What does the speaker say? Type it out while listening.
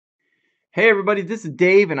Hey everybody, this is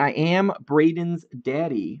Dave and I am Braden's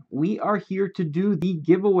daddy. We are here to do the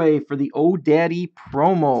giveaway for the Oh Daddy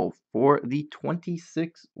promo for the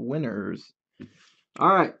 26 winners.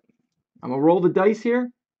 Alright, I'm going to roll the dice here.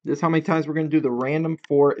 This is how many times we're going to do the random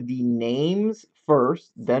for the names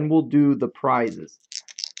first, then we'll do the prizes.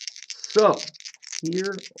 So,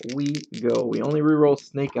 here we go. We only reroll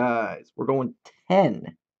snake eyes. We're going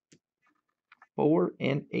 10, 4,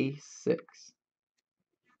 and a 6.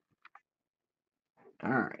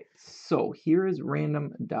 Alright, so here is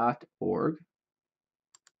random.org.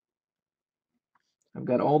 I've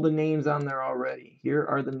got all the names on there already. Here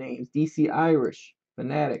are the names. DC Irish,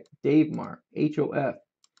 Fanatic, Dave Mark, HOF,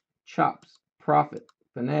 Chops, Prophet,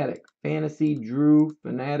 Fanatic, Fantasy, Drew,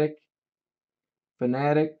 Fanatic,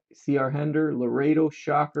 CR Hender, Laredo,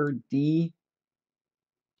 Shocker, D,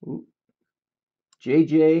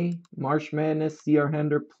 JJ, Marsh Madness, CR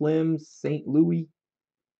Hender, Plims, St. Louis,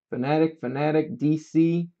 Fanatic,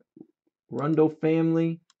 DC, Rundo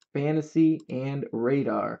Family, Fantasy, and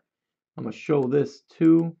Radar. I'm going to show this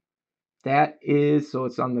too. That is, so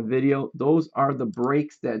it's on the video. Those are the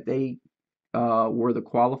breaks that they were the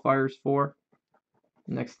qualifiers for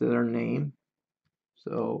next to their name.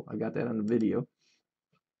 So I got that on the video.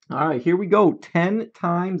 All right, here we go. 10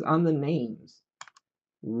 times on the names.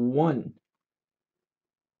 1,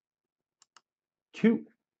 2,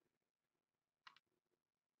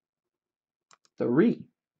 3,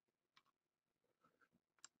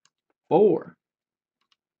 4,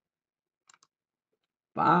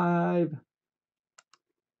 5,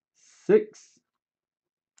 6,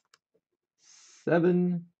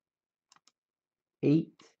 7, 8,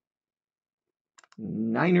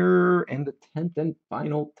 9er, and the 10th and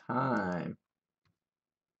final time.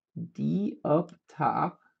 D up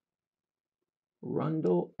top,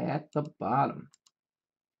 Rundle at the bottom.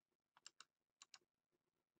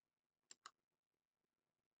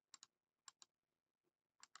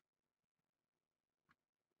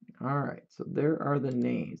 All right, so there are the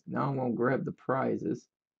names. Now I'm going to grab the prizes.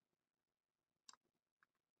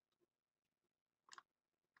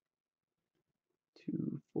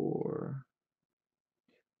 Two, four,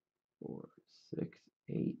 6,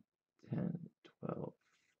 8, 10, 12,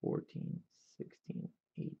 14, 16,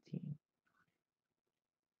 18.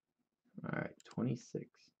 All right, 26.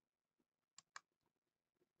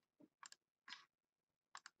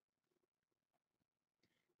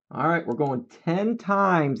 All right, we're going 10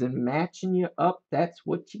 times and matching you up. That's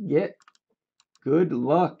what you get. Good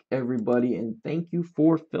luck, everybody, and thank you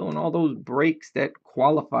for filling all those breaks that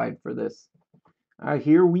qualified for this. All right,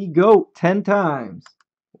 here we go. 10 times.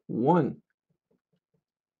 1,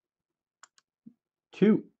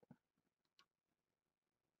 2,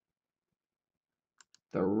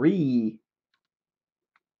 3,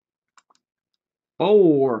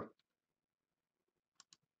 4,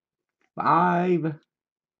 5,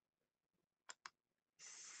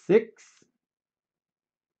 6,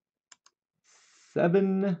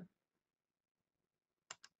 7,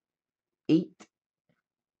 8,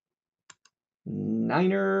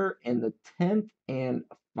 9er, and the 10th and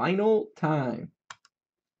final time.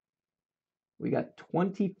 We got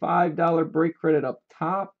 $25 break credit up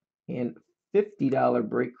top and $50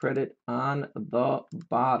 break credit on the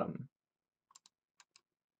bottom.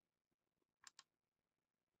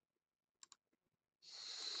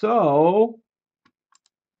 So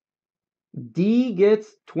D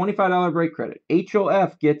gets $25 break credit.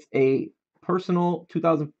 HOF gets a personal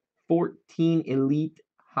 2014 Elite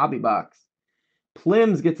Hobby Box.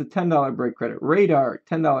 Plims gets a $10 break credit. Radar,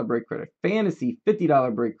 $10 break credit. Fantasy,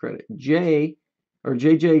 $50 break credit. JJ,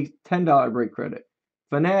 $10 break credit.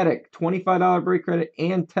 Fanatic, $25 break credit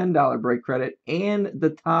and $10 break credit. And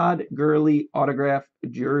the Todd Gurley autograph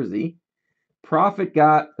jersey. Prophet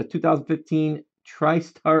got a 2015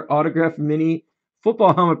 TriStar autograph mini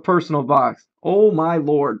football helmet personal box. Oh my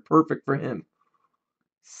lord, perfect for him.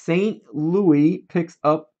 St. Louis picks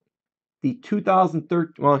up the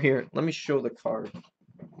 2013. Well, here, let me show the card.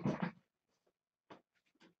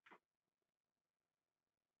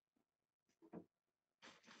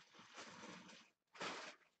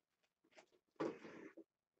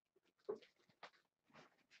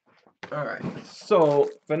 All right,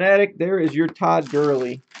 so Fanatic, there is your Todd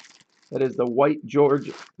Gurley. That is the white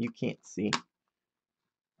George. You can't see.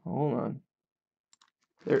 Hold on.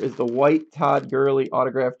 There is the white Todd Gurley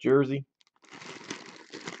autograph jersey.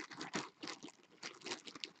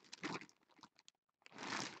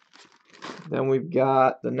 Then we've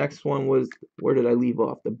got the next one was, where did I leave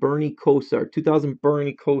off? The Bernie Kosar, 2000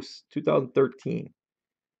 Bernie Kosar, 2013.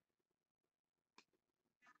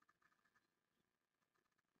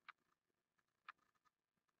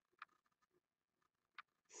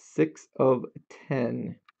 6 of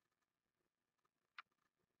 10.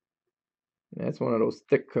 That's one of those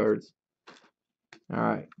thick cards. All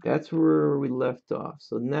right, that's where we left off.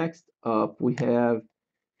 So next up, we have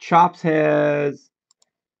Chops has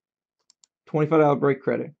 $25 break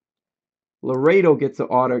credit. Laredo gets an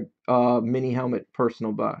auto mini helmet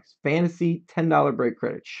personal box. Fantasy $10 break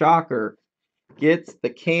credit. Shocker gets the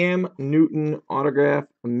Cam Newton autograph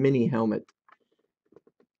mini helmet.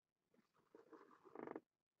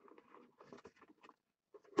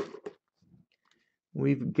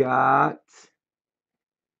 We've got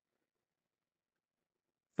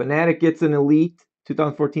Fanatic gets an Elite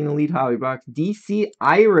 2014 Elite Hobby Box. DC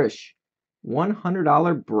Irish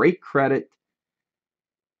 $100 break credit.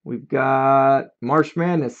 We've got Marsh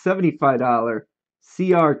Madness $75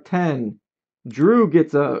 CR10. Drew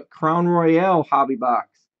gets a Crown Royale Hobby Box.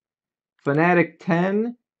 Fanatic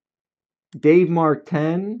 10. Dave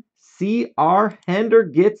Martin. CR Hender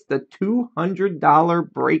gets the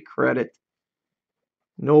 $200 break credit.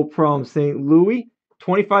 No problem, St. Louis.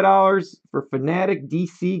 $25 for Fanatic.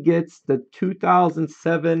 DC gets the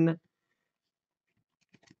 2007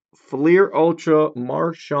 Fleer Ultra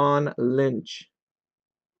Marshawn Lynch.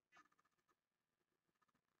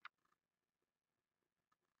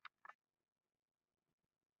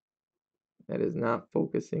 That is not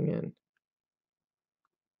focusing in.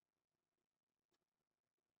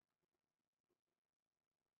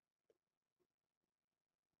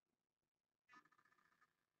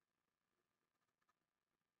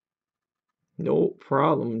 No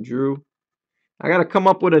problem, Drew. I got to come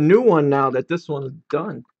up with a new one now that this one's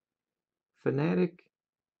done. Fanatic.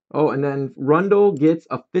 Oh, and then Rundle gets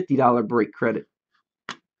a $50 break credit.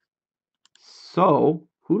 So,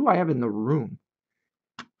 who do I have in the room?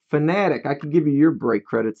 Fanatic, I can give you your break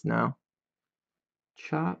credits now.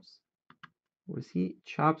 Chops. Was he?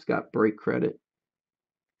 Chops got break credit.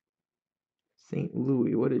 St.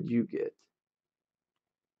 Louis, what did you get?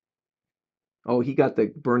 Oh, he got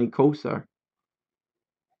the Bernie Kosar.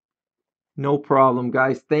 No problem,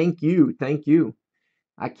 guys. Thank you. Thank you.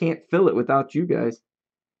 I can't fill it without you guys.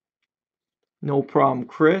 No problem,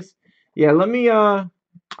 Chris. Yeah, let me I'm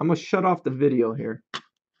gonna shut off the video here.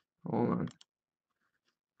 Hold on.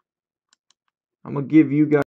 I'm gonna give you guys